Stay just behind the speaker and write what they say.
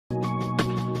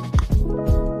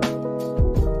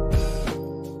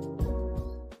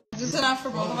enough for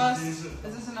both of us? Is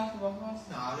this enough for both of us?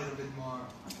 No, a little bit more.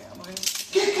 Okay, I'm going to...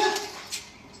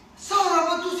 Sara,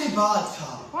 ma tu sei pazza.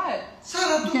 What?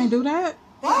 Sara, you can't do that?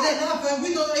 What? It's enough, and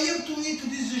we don't have to eat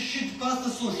this shit pasta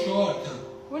so short.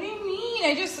 What do you mean?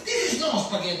 I just... This is not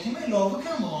spaghetti, my love,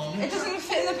 come on. It doesn't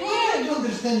fit in the pan. You don't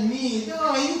understand me.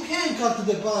 No, you can't cut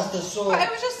the pasta so... But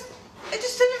it just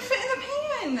didn't fit in the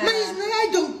pan. I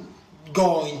don't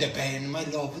go in the pan, my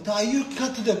love. You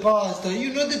cut the pasta.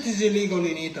 You know that is illegal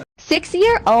in Italy.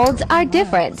 6-year-olds are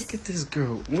different. Look at this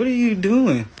girl. What are you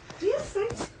doing? Do you have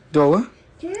friends? Do what?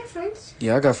 Do you have friends?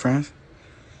 Yeah, I got friends.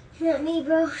 Not me,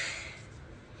 bro.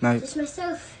 Nice. Just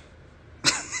myself.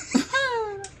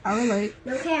 I relate.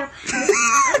 No cap. I'm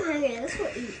hungry. Let's go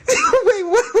eat. Wait,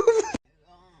 what?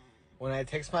 When I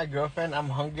text my girlfriend I'm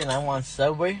hungry and I want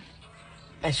Subway,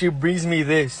 and she brings me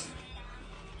this.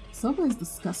 Subway's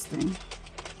disgusting.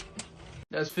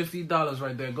 That's $50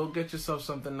 right there. Go get yourself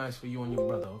something nice for you and your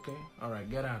brother, okay? All right,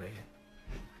 get out of here.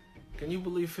 Can you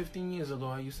believe 15 years ago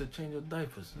I used to change her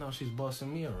diapers? Now she's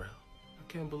bossing me around. I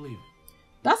can't believe it.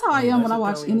 That's how I am when I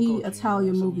watch any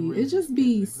Italian movie. It just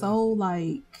be so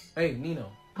like... Hey,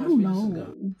 Nino. I don't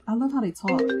know. I love how they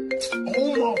talk.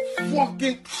 Oh my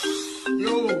fucking...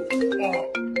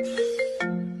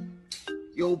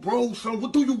 Yo, bro, son,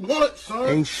 what do you want, son?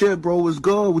 Ain't shit, bro. What's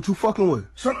good? What you fucking with?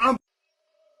 Son, I'm...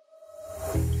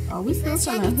 Are we still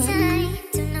selling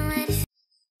hoodies?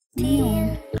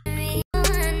 Yeah.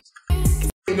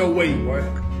 Ain't no way, boy.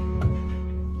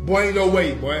 Boy, ain't no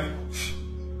way, boy.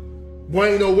 Boy,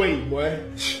 ain't no way, boy.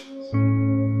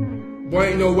 Boy,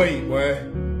 ain't no way, boy.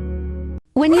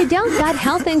 When you don't got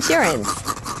health insurance.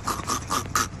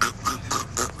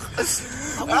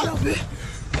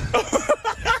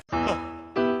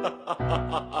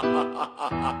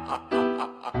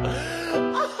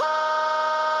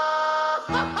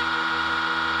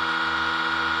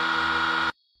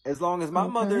 As long as my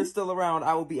mother is still around,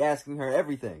 I will be asking her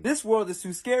everything. This world is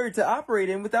too scary to operate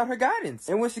in without her guidance.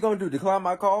 And what's she gonna do? Decline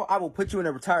my call? I will put you in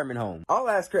a retirement home. I'll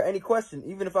ask her any question,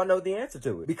 even if I know the answer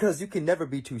to it. Because you can never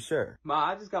be too sure.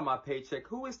 Ma, I just got my paycheck.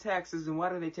 Who is taxes and why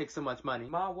do they take so much money?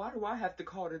 Ma, why do I have to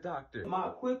call the doctor? Ma,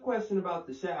 quick question about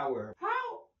the shower.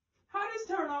 How does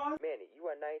turn on? Manny, you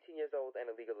are 19 years old and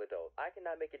a legal adult. I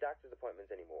cannot make your doctor's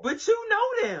appointments anymore. But you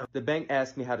know them! The bank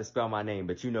asked me how to spell my name,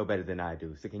 but you know better than I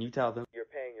do. So can you tell them? You're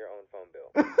paying your own phone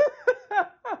bill.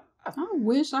 I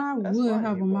wish I would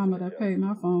have a mama that paid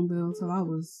my phone bill till I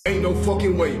was... Ain't no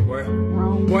fucking way, boy.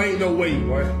 Wrong. Boy, ain't no way,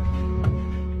 boy.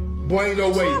 Boy, ain't no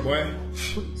way, boy.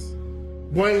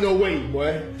 Boy, ain't no way,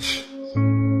 boy.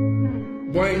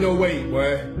 Boy, ain't no way,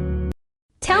 boy.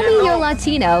 Tell me you're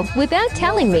Latino without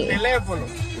telling me.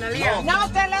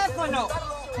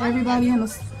 Everybody in a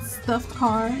stuffed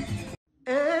car.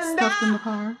 Stuffed in the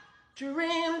car.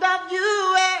 Dreamed of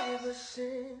you ever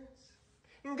since.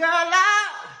 Girl, I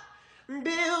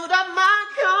build up my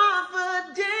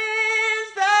confidence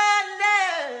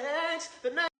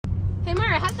the next. Hey,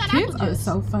 Mara, how's that Kids apple are juice?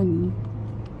 so funny.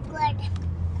 Good.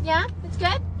 Yeah? It's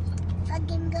good?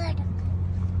 Fucking good.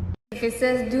 If it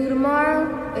says due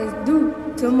tomorrow, it's due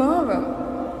tomorrow.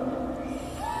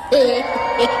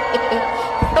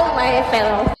 Don't lie,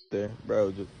 fellow. There,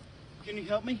 bro. Just... Can you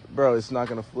help me? Bro, it's not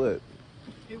gonna flip.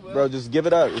 Bro, just give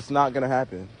it up. It's not gonna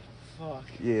happen. Fuck.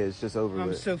 Yeah, it's just over I'm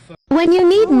with. so fucked. When you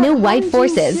need new white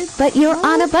forces, but you're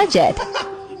on a budget.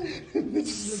 You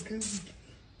can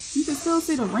still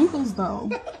see the wrinkles though.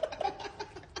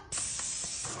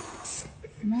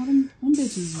 Now them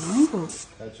bitches wrinkled.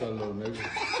 That's your little nigga.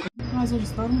 Might as well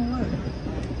just throw them away.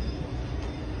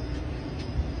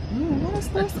 Ooh, what is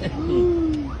this?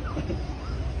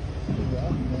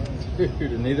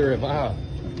 Dude, neither have I.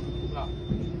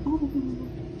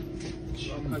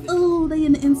 Ooh, they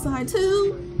in the inside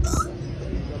too.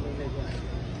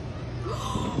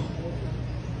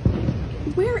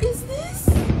 Where is this?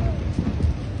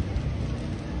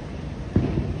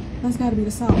 That's gotta be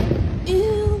the south.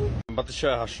 Ew. I'm about to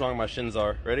show you how strong my shins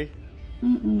are. Ready?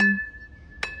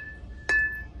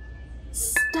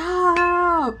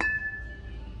 Stop.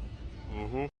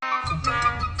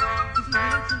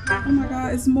 Oh my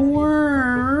god, it's more.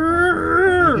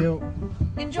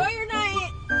 Enjoy your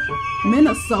night.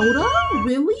 Minnesota?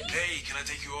 Really? Hey, can I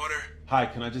take your order? Hi,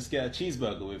 can I just get a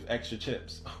cheeseburger with extra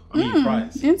chips? I mean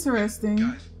fries. Interesting.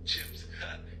 Guys, chips.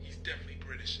 He's definitely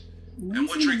British. And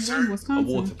one drink, sir? Wisconsin.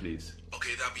 A water, please.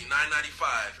 Okay, that'll be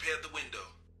 $9.95. Pay at the window.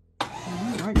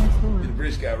 Right next door. You're the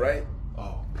British guy, right?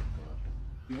 Oh.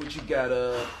 What you got?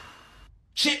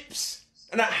 Chips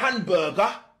and a hamburger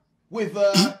with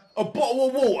a bottle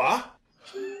of water.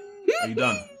 Are you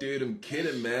done? Dude, I'm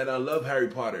kidding, man. I love Harry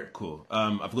Potter. Cool.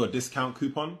 I've got a discount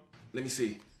coupon. Let me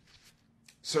see.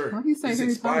 Sir, Why do you say it's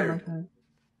Harry Potter expired. like that?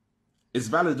 It's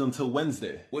valid until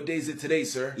Wednesday. What day is it today,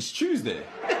 sir? It's Tuesday.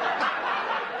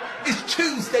 It's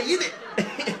Tuesday, isn't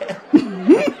it?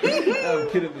 No, I'm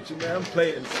kidding with you, man. I'm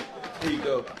playing. Here you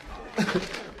go.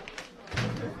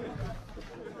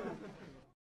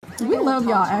 We love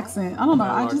y'all accent. I don't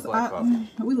know.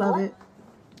 We love it.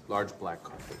 Large black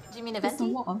coffee. Do you mean a Just a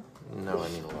venti? wall. No, I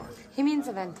mean a large. He means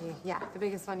a venti. Yeah, the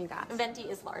biggest one you got. Venti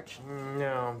is large.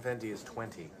 No, venti is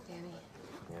 20. Danny.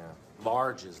 Yeah.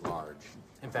 Large is large.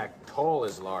 In fact, tall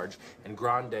is large, and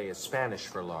grande is Spanish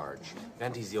for large.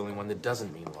 Venti's the only one that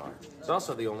doesn't mean large. It's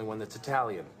also the only one that's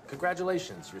Italian.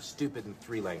 Congratulations, you're stupid in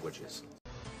 3 languages.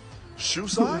 Shoe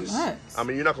size? I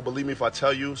mean, you're not gonna believe me if I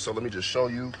tell you, so let me just show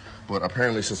you. But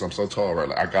apparently, since I'm so tall, right,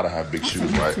 like, I gotta have big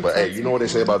shoes, right? But hey, you know what they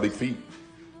say about big feet?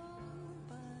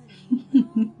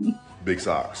 Big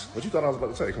socks. What you thought I was about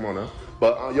to say? Come on now.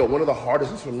 But yo, one of the hardest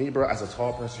things for me, bro, as a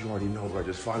tall person, you already know, bro,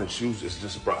 just finding shoes is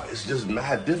just, bro, it's just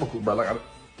mad difficult, bro. Like,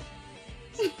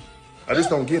 I just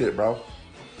don't get it, bro.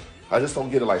 I just don't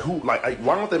get it. Like,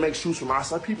 why don't they make shoes for my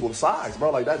size people size, bro?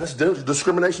 Like, that's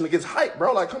discrimination against height,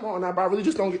 bro. Like, come on now, bro. I really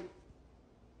just don't get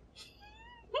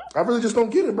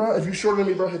it, bro. If you shorter than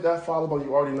me, bro, hit that follow button.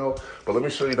 You already know. But let me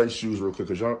show you these shoes real quick,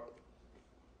 because y'all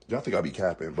think I be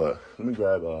capping, but let me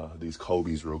grab these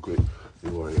Kobe's real quick.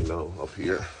 You already know up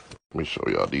here. Let me show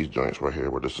y'all these joints right here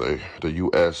where they say the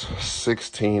US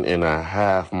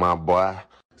 16.5, my boy.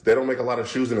 They don't make a lot of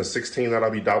shoes in a 16 that I'll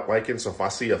be liking, so if I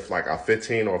see a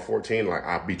 15 or a 14, like,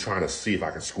 I'll be trying to see if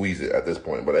I can squeeze it at this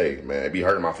point. But hey, man, it be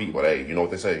hurting my feet, but hey, you know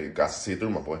what they say, you got to see it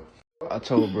through, my boy. I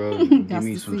told bro, give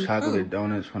me some chocolate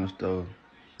donuts from the stove.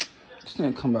 This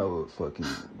didn't come out with fucking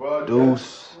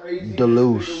deuce,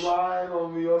 deluxe. You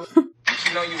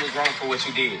know you was wrong for what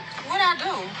you did. What'd I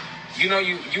do? You know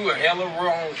you were hella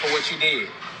wrong for what you did.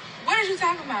 What did you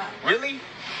talk about? Really?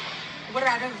 What did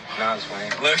I do? Nah, it's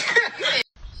fine. Look.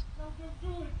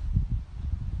 You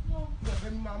gonna pay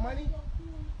me my money?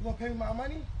 You gonna pay me my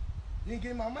money? You ain't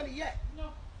getting my money yet.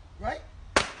 No. Right?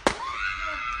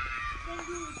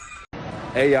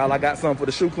 Hey y'all, I got something for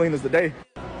the shoe cleaners today.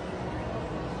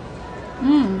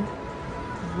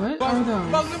 What are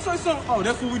those? Let me show you something. Oh,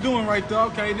 that's what we're doing right there.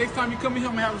 Okay, next time you come in here,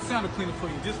 I'm gonna have a sound cleaner for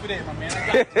you. Just for that, my man.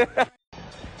 I got you.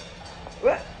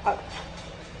 What?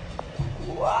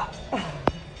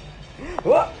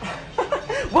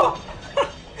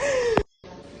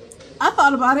 I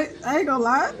thought about it. I ain't gonna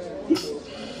lie.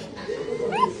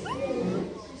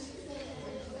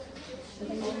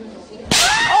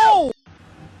 Oh!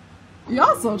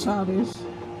 Y'all so childish.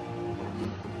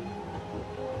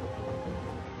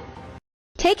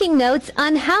 Taking notes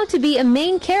on how to be a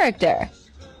main character.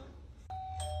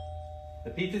 The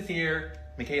pizza's here.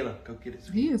 Michaela, go get it.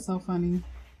 He is so funny.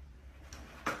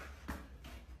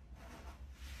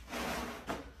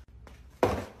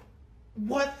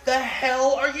 What the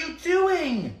hell are you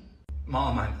doing?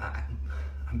 Mom,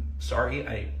 I'm sorry.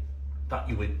 I thought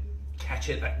you would catch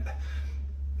it.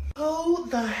 Who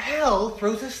the hell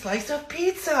throws a slice of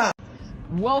pizza?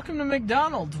 Welcome to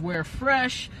McDonald's, where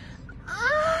fresh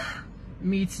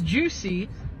meets juicy.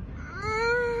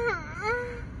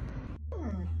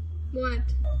 What?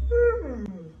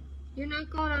 You're not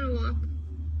going on a walk.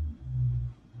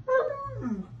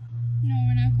 No,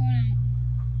 we're not going out.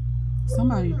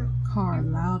 Somebody car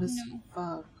loud as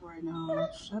fuck right now.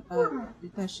 Shut up.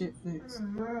 Get that shit fixed.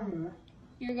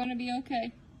 You're gonna be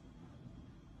okay.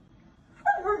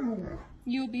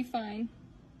 You'll be fine.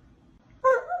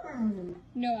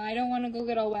 No, I don't want to go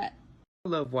get all wet. I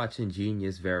love watching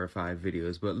Genius Verified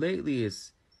videos, but lately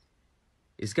it's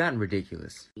gotten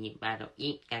ridiculous. So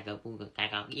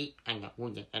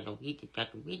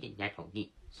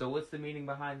what's the meaning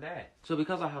behind that? So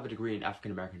because I have a degree in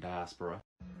African American diaspora.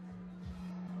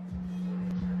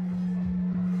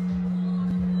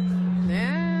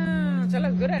 Yeah, she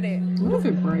looks good at it. What if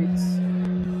it breaks?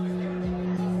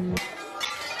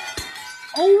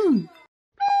 Oh!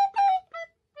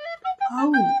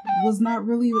 Oh, was not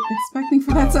really expecting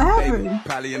for that to happen.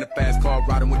 Probably in a fast car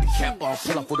riding with the cap off,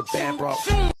 pull up with a bad bro.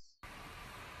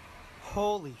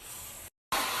 Holy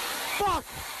fuck!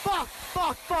 Fuck!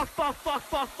 Fuck! Fuck! Fuck! Fuck!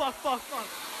 Fuck! Fuck! Fuck! Fuck!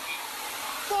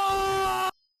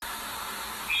 Fuck!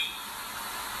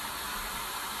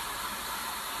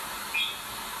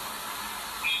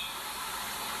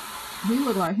 He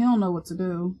look like he don't know what to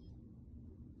do.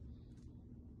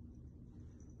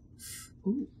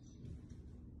 Ooh.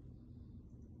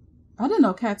 I didn't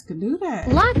know cats could do that.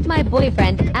 Locked my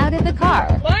boyfriend out of the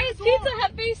car. Why is Pizza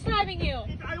Hut FaceTiming you?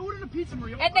 I ordered a pizza,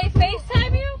 Maria. And they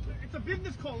FaceTime you? It's a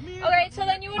business call. Alright, so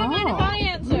then you wouldn't mind if I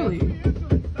answer. Really?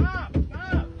 Stop!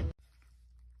 Stop!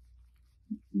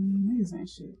 Niggas ain't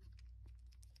shit.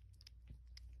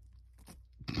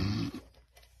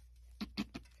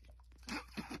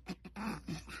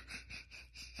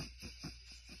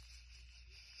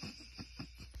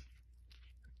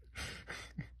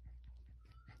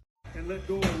 and let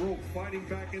go of rope, fighting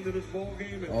back into this ball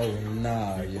game. Oh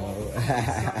nah, yo.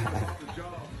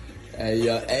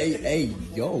 Hey,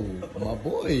 yo, my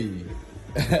boy.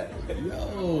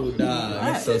 Yo, nah,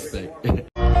 that's suspect. Man,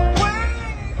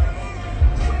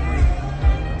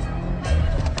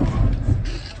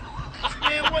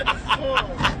 what the fuck?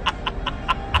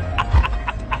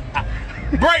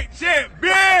 Break shit,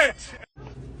 bitch!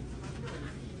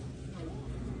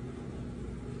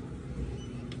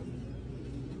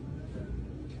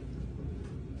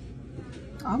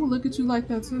 I would look at you like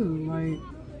that too. Like,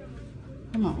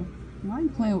 come on. Why are you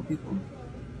playing with people?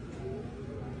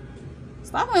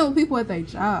 Stop playing with people at their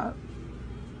job.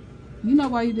 You know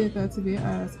why you did that, to be an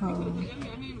asshole.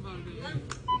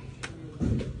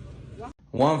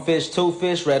 One fish, two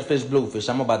fish, red fish, blue fish.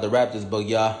 I'm about to wrap this book,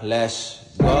 y'all.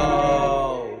 Let's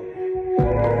go.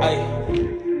 Hey,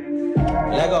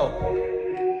 let go.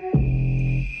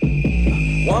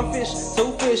 One fish,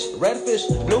 two fish, red fish,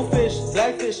 blue fish,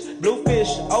 black fish, blue fish,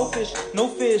 old fish, new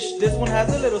fish. This one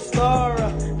has a little star,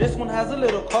 this one has a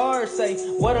little car. Say,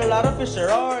 what a lot of fish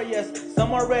there are, yes.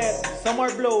 Some are red, some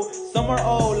are blue, some are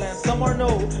old and some are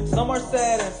new. Some are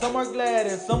sad and some are glad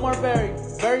and some are very,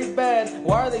 very bad.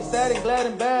 Why are they sad and glad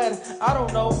and bad? I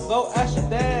don't know, go ask your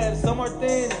dad. Some are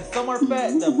thin and some are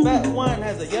fat. The fat one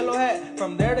has a yellow hat.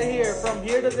 From there to here, from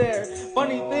here to there.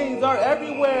 Funny things are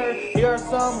everywhere. Here are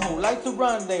some who like to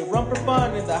run. They run for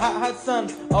fun in the hot, hot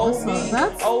sun. Oh me,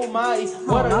 oh my,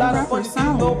 what a lot of funny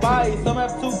things go by. Some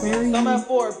have 2 feet, some have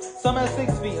 4, some have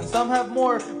 6 feet, and some have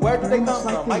more. Where do they come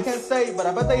from? I can't say, but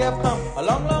I bet they have come a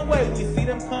long, long way. We see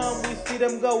them come, we see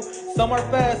them go. Some are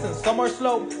fast and some are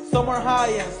slow. Some are high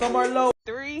and some are low.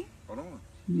 3. Hold on.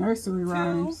 Nursery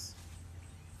rhymes.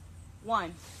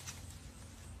 1.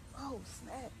 Oh,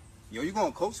 snap. Yo, you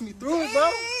gonna coach me through it,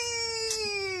 bro?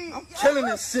 I'm killing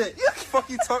this shit. What the fuck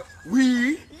you talk?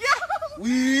 We.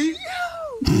 We.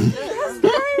 That's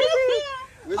crazy.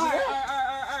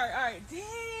 Alright.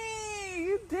 Dang,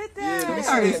 you did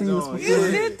that.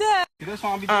 You did that.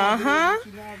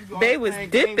 They was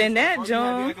dipping that,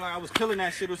 John. Like I was killing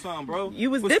that shit or something, bro. You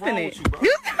was dipping it.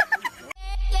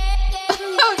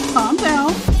 Calm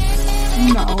down.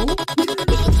 No.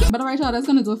 But alright, y'all, that's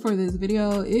gonna do it for this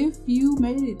video. If you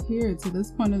made it here to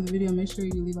this point of the video, make sure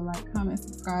you leave a like, comment,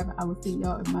 subscribe. I will see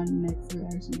y'all in my next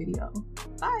reaction video.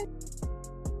 Bye.